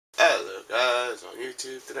Hello guys on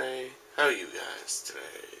YouTube today. How are you guys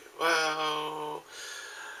today? Well,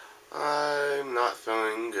 I'm not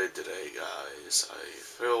feeling good today, guys. I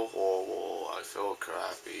feel horrible. I feel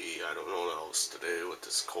crappy. I don't know what else to do with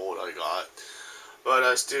this cold I got. But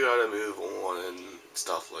I still gotta move on and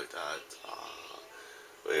stuff like that.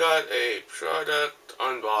 We got a product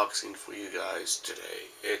unboxing for you guys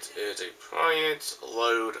today. It is a appliance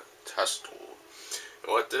load test tool.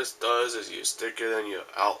 And what this does is you stick it in your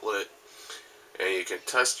outlet and you can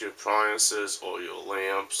test your appliances or your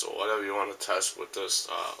lamps or whatever you want to test with this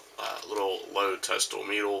little load tester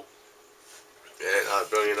needle. And I'll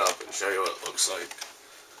bring it up and show you what it looks like.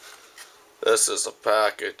 This is a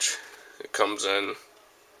package. It comes in.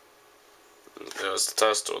 There's the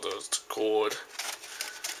tester, there's the cord,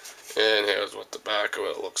 and here's what the back of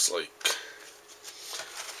it looks like.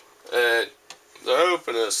 And to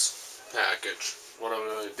open this package, what I'm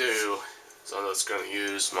going to do is I'm just going to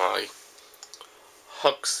use my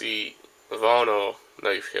Huxley vinyl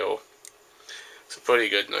knife here. It's a pretty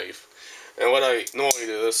good knife. And what I normally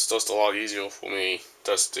do, this is just a lot easier for me,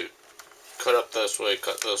 just to cut up this way,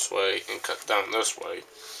 cut this way, and cut down this way,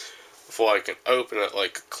 before I can open it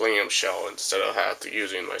like a clamshell instead of have to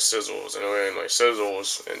using my scissors and wearing my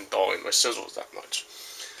scissors and dulling my scissors that much.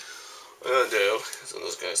 What I'm going to do is I'm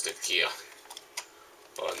just going to stick here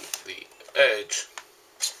on the edge.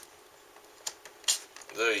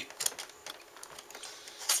 Very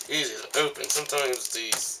easy to open. Sometimes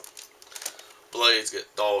these blades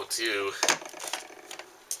get dull too,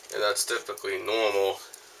 and that's typically normal,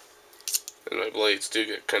 and my blades do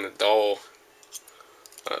get kind of dull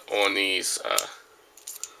on these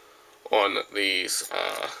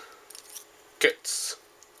kits.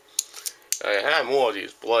 I have more of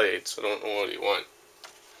these blades, so I don't know what you want.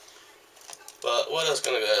 But what I was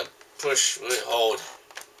going to push really hard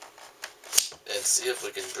and see if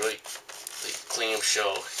we can break the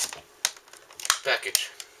clamshell package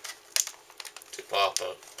to pop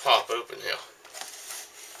open here.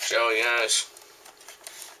 Shall we, guys?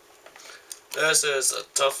 This is a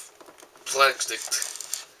tough plastic.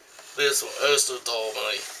 This will also dull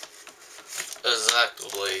my X-Acto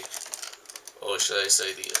blade, or should I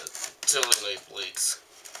say the utility knife blades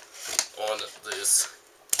on this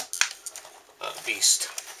beast.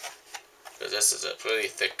 Because this is a pretty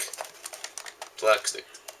thick plastic.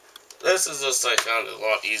 This is just, I found it a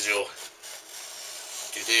lot easier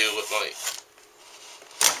to do with my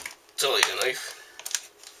utility knife.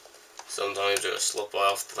 Sometimes it'll slip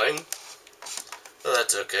off the thing, but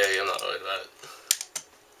that's okay, I'm not worried about it.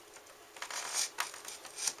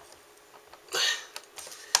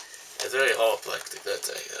 It's very hard plastic, that's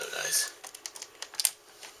it, guys.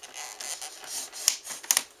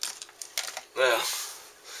 Now,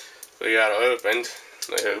 we got it opened,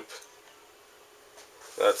 I hope.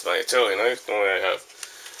 That's my utility knife, the one I have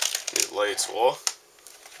these blades for.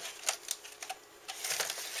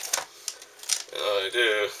 And all I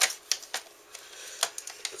do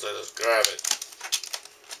is I just grab it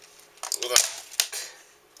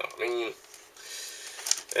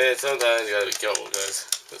and sometimes you gotta be careful, guys,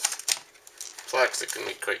 because plastic can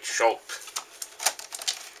be quite sharp.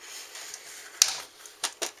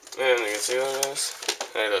 And you can see that, guys,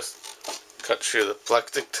 I just cut through the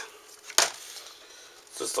plastic.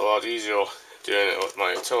 It's just a lot easier doing it with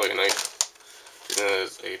my utility knife than it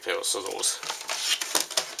is a pair of scissors.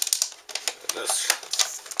 And just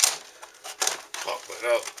pop it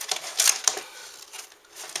out.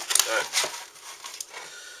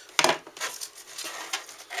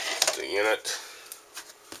 The unit.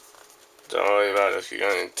 Don't worry about if you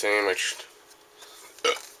got any damaged.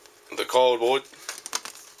 The cardboard.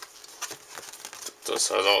 This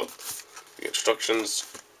has all the instructions.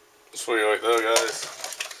 It's for you right there, guys.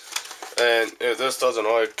 And if this doesn't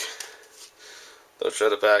work, they'll show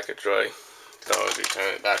the package right. You can always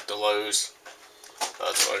return it back to Lowe's.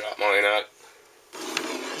 That's where I got mine at.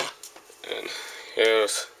 And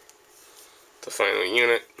here's the final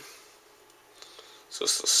unit. It's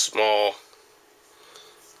just a small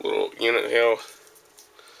little unit here.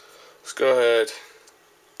 Let's go ahead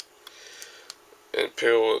and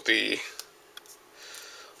peel the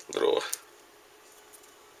little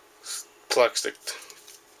plastic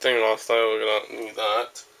thing off there. We're gonna need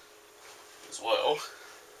that as well.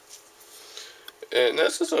 And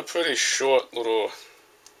this is a pretty short little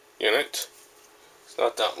unit. It's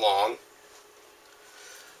not that long.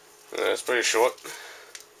 And it's pretty short.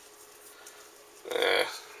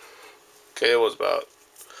 Cable is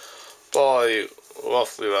probably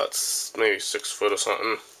roughly about maybe 6 foot or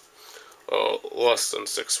something, or less than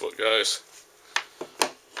 6 foot, guys.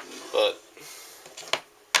 But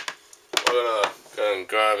we're gonna go and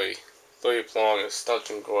grab a 3-prong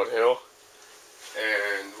extension cord here,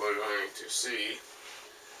 and we're going to see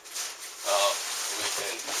how we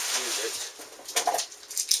can use it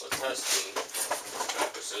for testing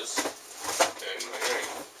purposes in my ring.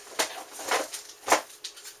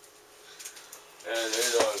 And the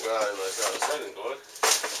reason I'm grabbing myself a second cord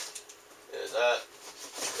is that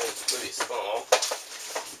it's pretty small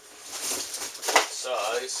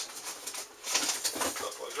size,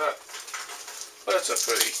 stuff like that. But it's a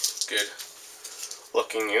pretty good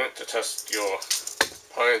looking unit to test your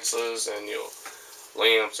appliances and your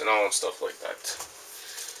lamps and all and stuff like that.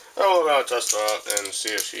 We're going to test her out and see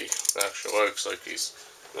if she actually works like she's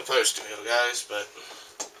supposed to, guys, but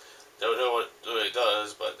don't know what it really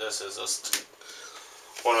does, but this is just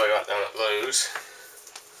one I got down at Lowe's.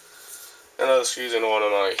 And I was using one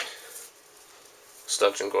of my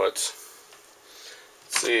extension cords.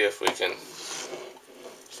 Let's see if we can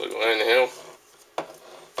plug it in here.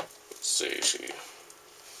 Let's see, she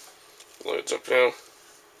loads up here.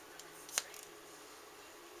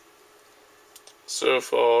 So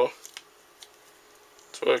far,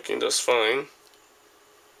 it's working just fine.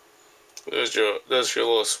 There's your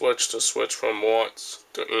little switch to switch from watts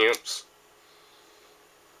to amps.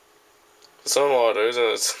 For some odd reason,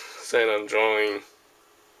 it's saying I'm drawing.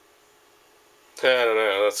 I don't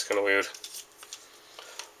know, that's kind of weird.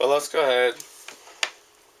 But let's go ahead.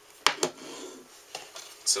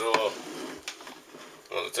 So,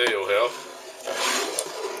 on the table here.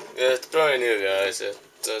 Yeah, it's brand new, guys. It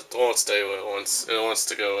won't stay where it wants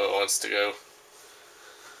to go where it wants to go.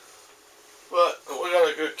 But we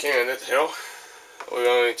got a good candidate here. We're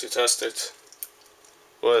going to test it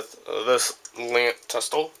with this lamp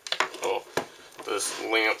tester, or this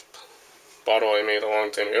lamp bottle I made a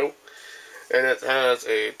long time ago. And it has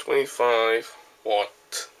a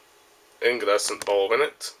 25-watt incandescent bulb in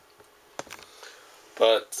it.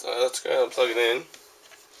 But let's go ahead and plug it in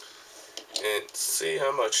and see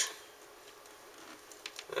how much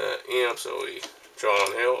amps are we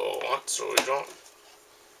drawing here, or watts are we drawing.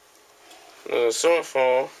 So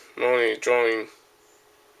far, I'm only drawing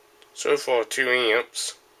 2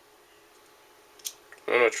 amps.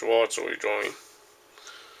 How much watts are we drawing?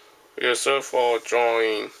 We are so far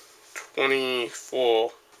drawing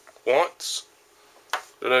 24 watts. I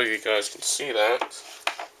don't know if you guys can see that.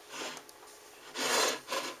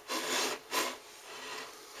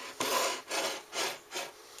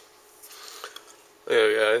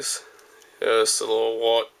 There, guys. Here's the little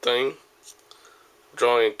watt thing.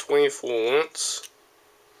 Drawing 24 watts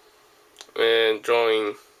and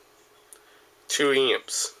drawing 2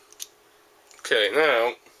 amps. Okay,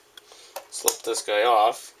 now let's lift this guy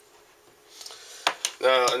off.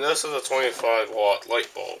 Now, and this is a 25-watt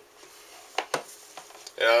light bulb.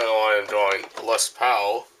 And I don't know why I'm drawing less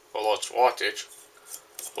power or less wattage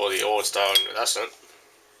for the old style incandescent.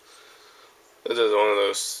 This is one of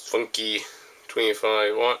those funky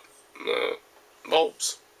 25-watt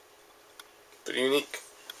bulbs. Pretty unique.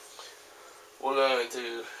 We're going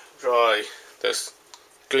to try this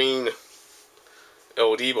green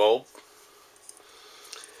LED bulb,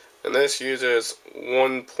 and this uses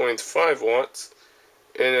 1.5 watts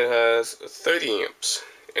and it has 30 amps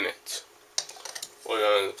in it. We're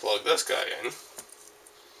going to plug this guy in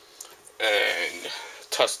and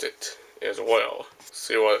test it as well.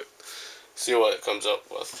 See what it comes up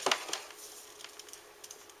with.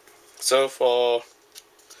 So far,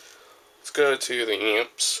 let's go to the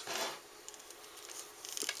amps.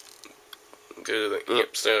 Go to the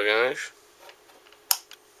amps there, guys.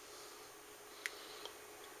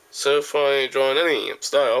 So far, I ain't drawing any amps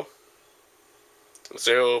though.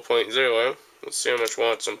 0.0. Let's see how much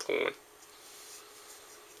watts I'm pulling.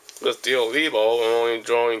 With the LED bulb, I'm only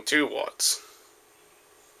drawing 2 watts.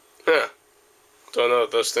 Huh. Don't know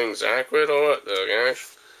if this thing's accurate or what though,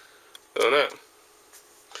 guys. Don't know.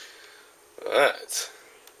 Alright.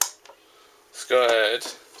 Let's go ahead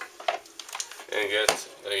and get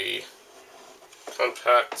a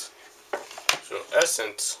compact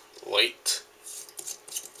fluorescent light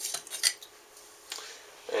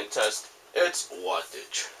and test its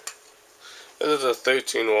wattage. This is a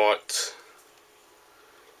 13-watt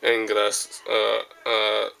incandescent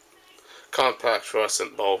compact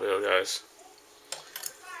fluorescent bulb here, guys.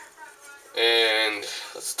 And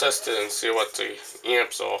let's test it and see what the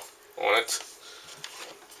amps are on it.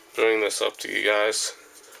 Bring this up to you guys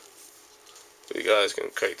so you guys can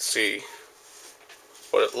quite see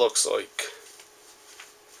what it looks like.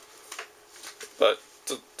 But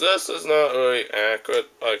this is not really accurate.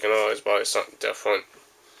 I can always buy something different.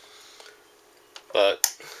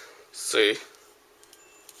 But see,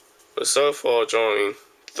 we're so far drawing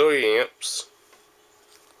 3 amps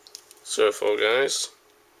So far, guys,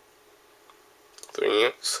 3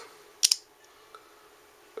 amps,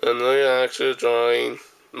 and they're actually drawing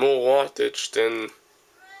more wattage than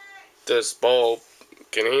this bulb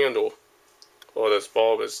can handle, or this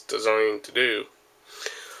bulb is designed to do.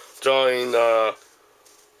 Drawing 0.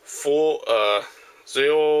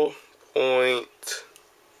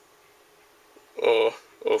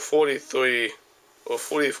 Or 43 or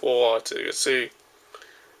 44 watts. You can see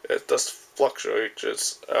it just fluctuates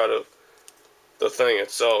just out of the thing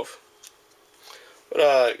itself. But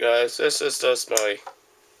alright, guys, this is just my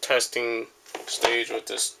testing stage with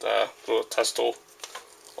this little test tool.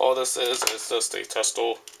 All this is just a test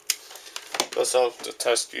tool. Just help to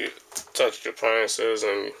test your appliances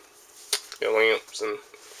and your lamps and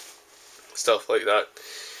stuff like that.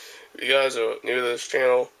 If you guys are new to this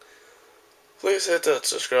channel, please hit that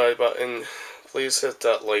subscribe button, please hit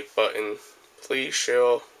that like button, please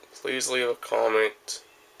share, please leave a comment.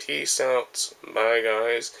 Peace out, bye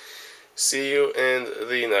guys, see you in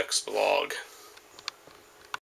the next vlog.